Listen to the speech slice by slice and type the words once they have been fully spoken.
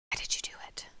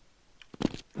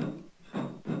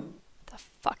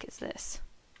this?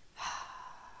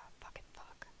 Fucking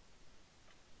fuck.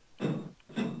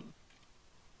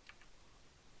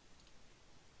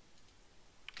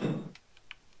 Ooh,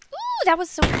 that was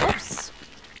so close.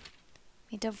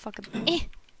 Me double fucking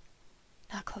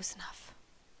not close enough.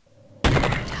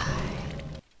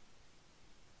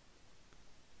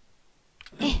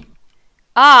 Die.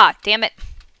 Ah, damn it.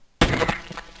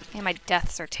 Man, my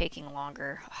deaths are taking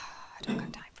longer. I don't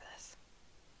got time for this.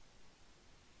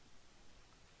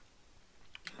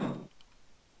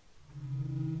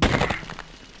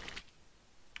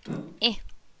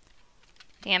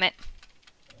 Damn it.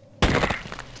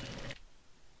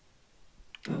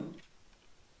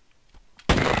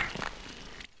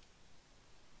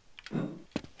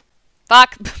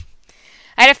 Fuck.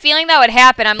 I had a feeling that would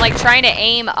happen. I'm like trying to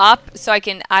aim up so I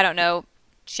can, I don't know,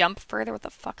 jump further. What the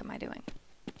fuck am I doing?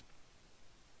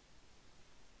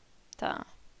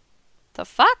 The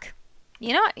fuck?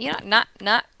 You know, not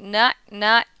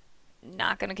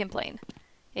gonna complain.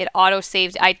 It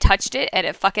auto-saved. I touched it and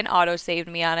it fucking auto-saved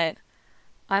me on it.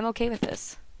 I'm okay with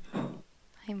this. I'm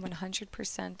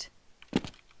 100%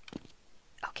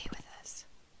 okay with this.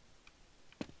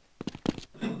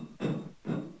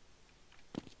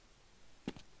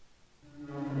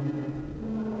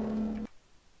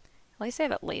 At least I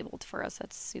have it labeled for us.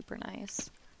 That's super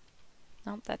nice.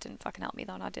 Nope, that didn't fucking help me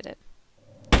though, not did it.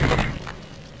 I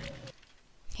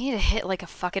need to hit like a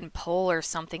fucking pole or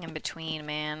something in between,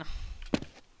 man.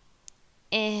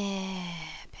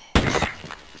 Bitch.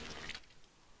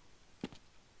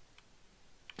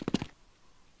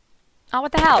 Oh,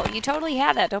 what the hell? You totally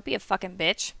had that. Don't be a fucking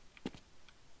bitch.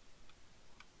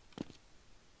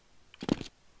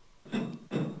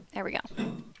 There we go.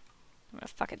 I'm gonna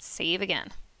fucking save again.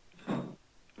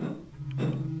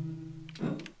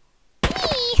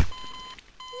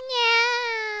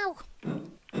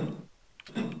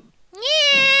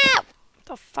 What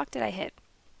the fuck did I hit?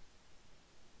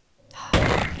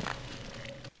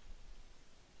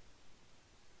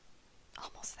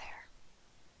 Almost there.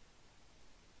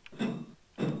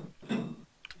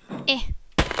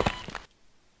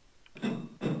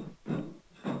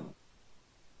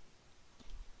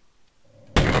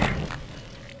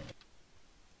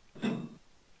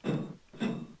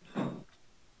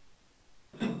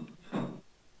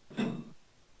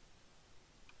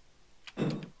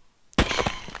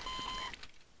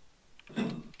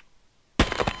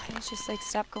 Just like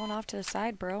stop going off to the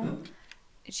side, bro.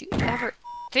 Did you ever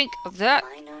think of that?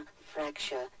 Minor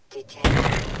fracture detected.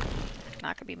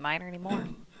 Not gonna be minor anymore.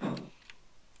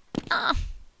 Ah,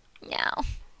 no.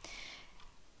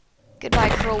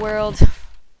 Goodbye, cruel world.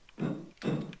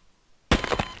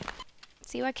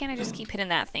 See, why can't I just keep hitting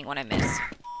that thing when I miss?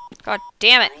 God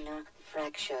damn it! Minor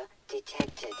fracture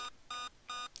detected.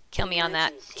 Kill me on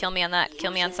that. Kill me on that.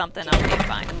 Kill me on something. Okay,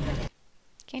 fine.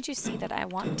 Can't you see that I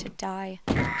want to die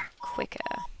quicker?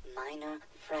 Minor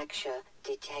fracture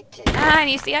detected. Ah, and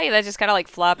you see how that just kind of like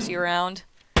flops you around?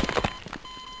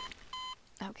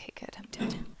 Okay, good. I'm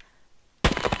dead.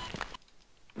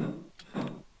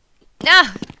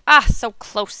 Ah! Ah, so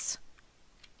close.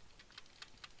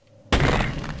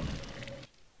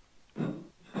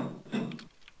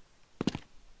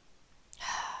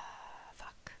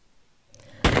 Fuck.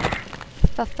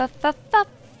 Fuck.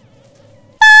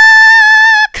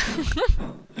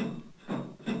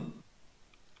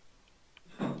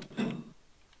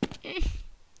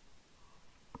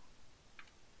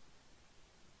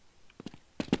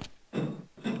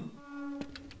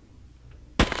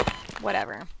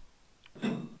 Whatever.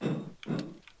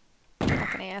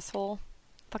 Fucking asshole.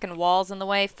 Fucking wall's in the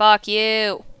way. Fuck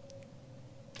you.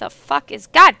 The fuck is...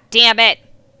 God damn it!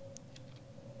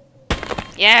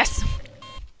 Yes!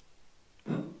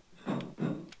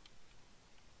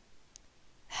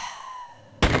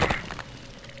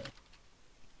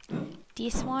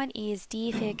 This one is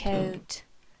difficult.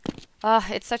 Ugh,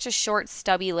 it's such a short,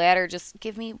 stubby ladder. Just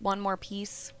give me one more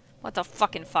piece. What the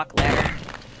fucking fuck ladder?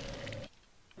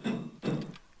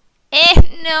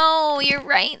 No, you're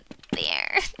right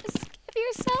there. Just give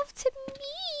yourself to me.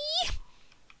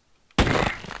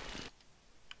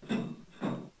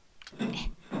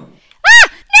 Ah!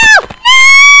 No! No!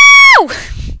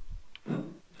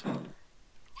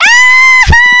 Ah!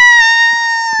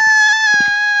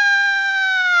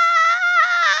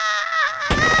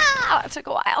 That took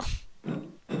a while.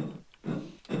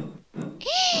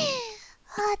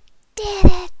 I did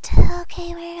it.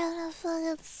 Okay, we're gonna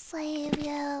fucking save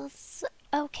you.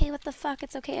 Okay, what the fuck?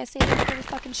 It's okay. I saved every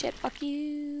fucking shit. Fuck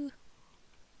you.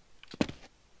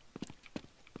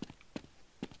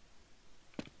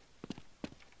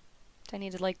 Do I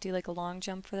need to like do like a long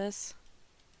jump for this?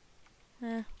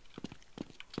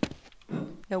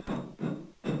 Nope.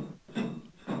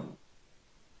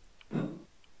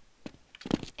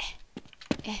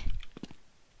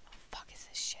 Fuck is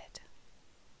this shit?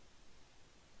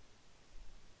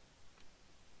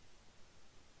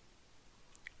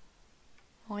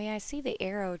 Oh yeah, I see the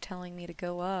arrow telling me to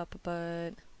go up,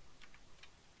 but...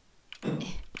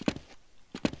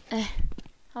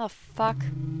 How the fuck?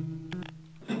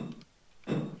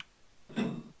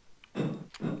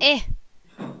 The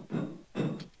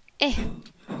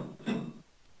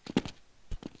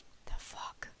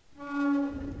fuck?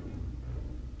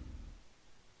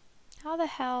 How the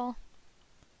hell?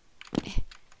 Can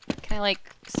I,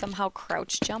 like, somehow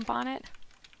crouch jump on it?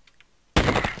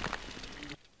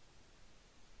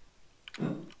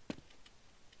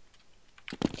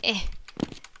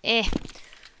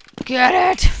 Get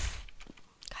it!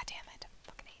 God damn it. I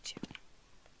fucking hate you.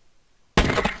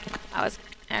 I was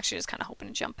actually just kind of hoping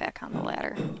to jump back on the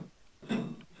ladder.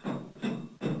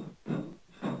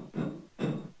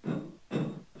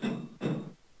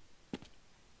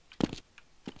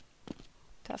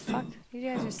 The fuck? Did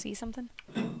you guys just see something?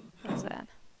 What is that?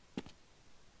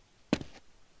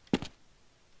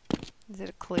 Is it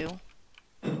a clue?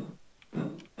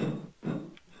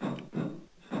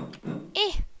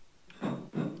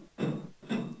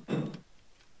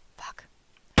 Fuck.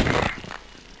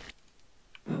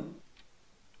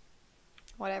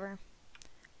 Whatever.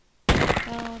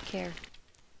 Don't care.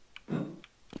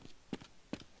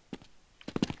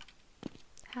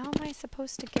 How am I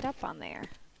supposed to get up on there?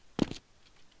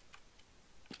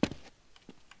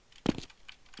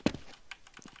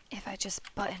 If I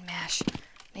just button mash,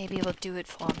 maybe it'll do it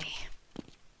for me.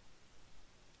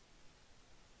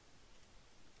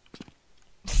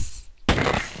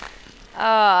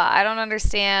 I don't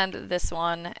understand this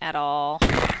one at all.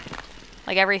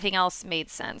 Like, everything else made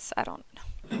sense. I don't know.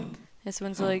 This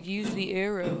one's like, use the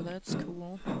arrow. That's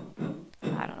cool.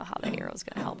 I don't know how the arrow's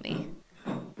gonna help me.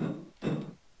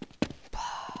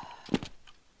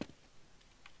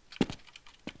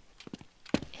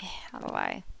 How do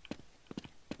I...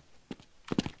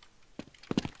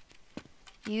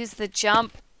 Use the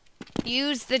jump.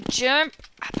 Use the jump.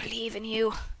 I believe in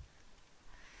you.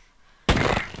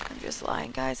 I'm just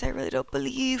lying, guys. I really don't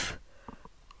believe.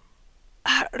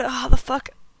 I don't know how the fuck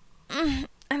I'm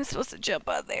supposed to jump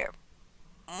out there.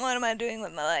 What am I doing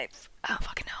with my life? I don't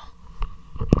fucking know.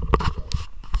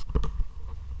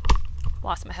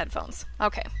 Lost my headphones.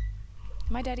 Okay.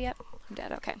 Am I dead yet? I'm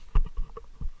dead. Okay.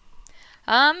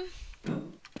 How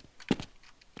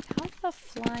the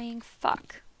flying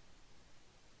fuck?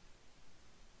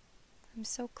 I'm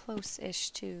so close-ish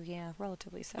to, yeah,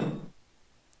 relatively so.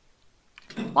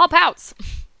 Wall pouts!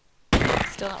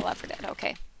 Still not Left 4 Dead,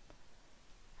 okay.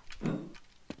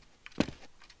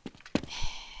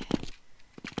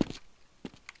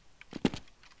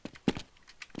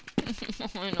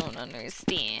 I don't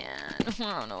understand.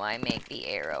 I don't know why I make the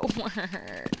arrow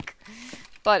work.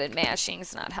 Button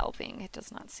mashing's not helping, it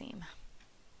does not seem.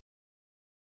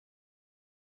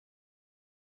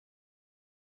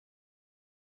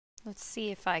 Let's see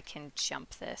if I can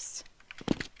jump this.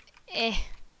 Is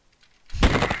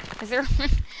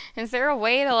there a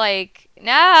way to, like...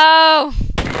 No!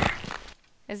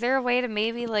 Is there a way to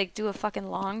maybe, like, do a fucking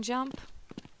long jump?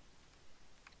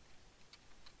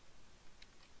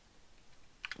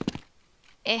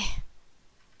 How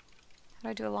do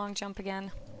I do a long jump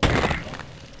again?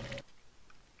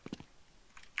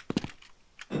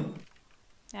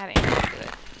 That ain't gonna do it.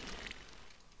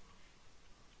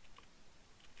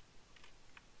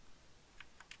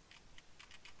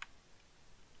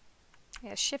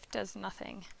 Yeah, shift does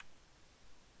nothing.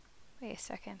 Wait a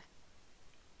second.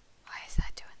 Why is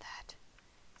that doing that?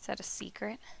 Is that a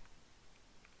secret?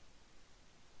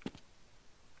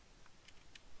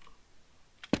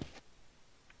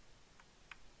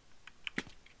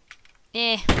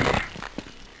 No,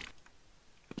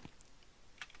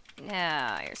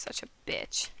 you're such a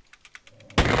bitch.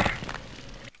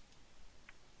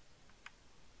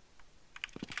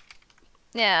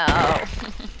 No.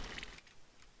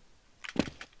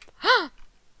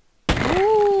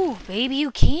 Ooh, maybe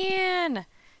you can.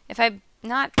 If I'm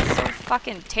not so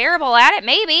fucking terrible at it,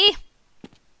 maybe.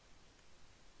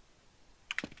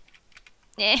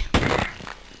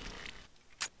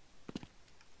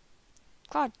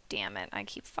 God damn it. I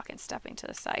keep fucking stepping to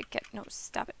the side. No,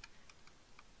 stop it.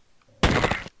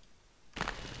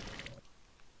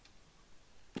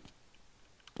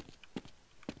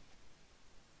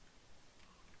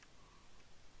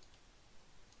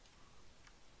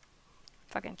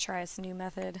 Fucking try this new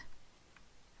method.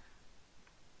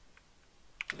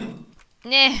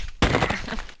 Nah.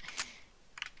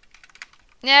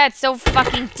 Yeah, it's so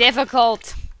fucking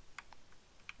difficult.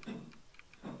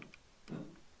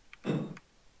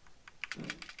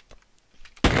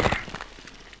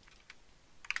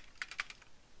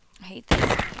 I hate this.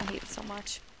 I hate it so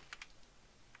much.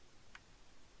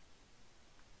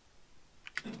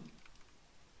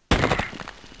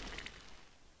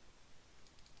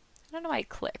 I don't know why I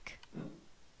click.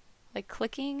 Like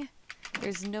clicking,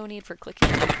 there's no need for clicking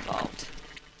to be involved.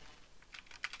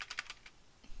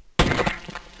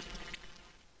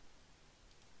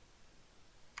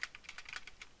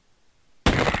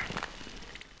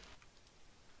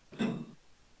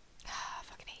 I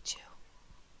fucking hate you.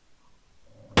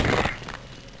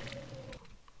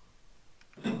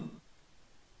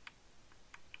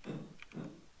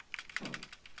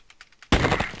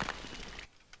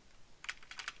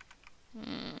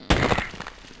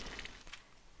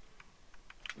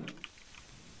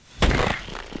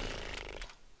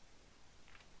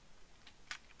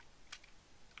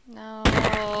 No.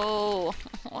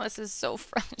 This is so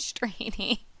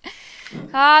frustrating.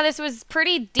 This was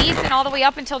pretty decent all the way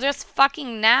up until just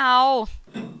fucking now.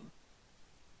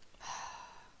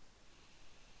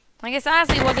 I guess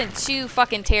honestly it wasn't too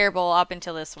fucking terrible up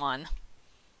until this one.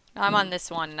 I'm on this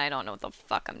one and I don't know what the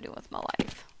fuck I'm doing with my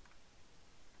life.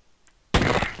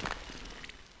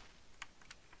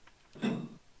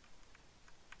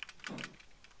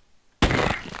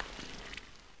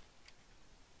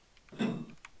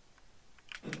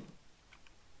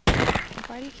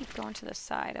 Why do you keep going to the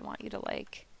side? I want you to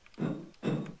like...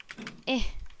 I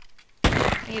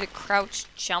need a crouch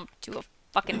jump to a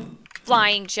fucking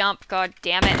flying jump. God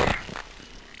damn it.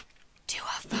 Do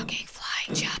a fucking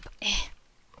flying jump.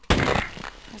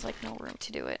 There's like no room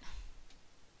to do it.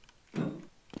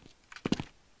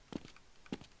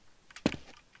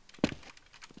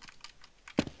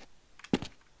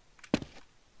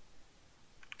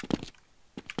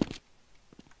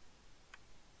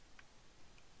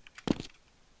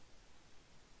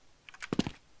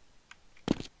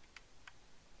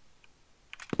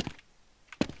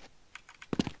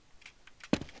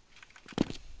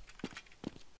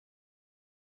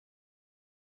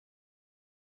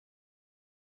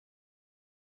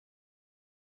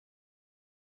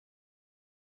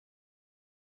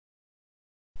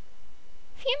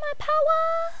 Feel my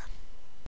power!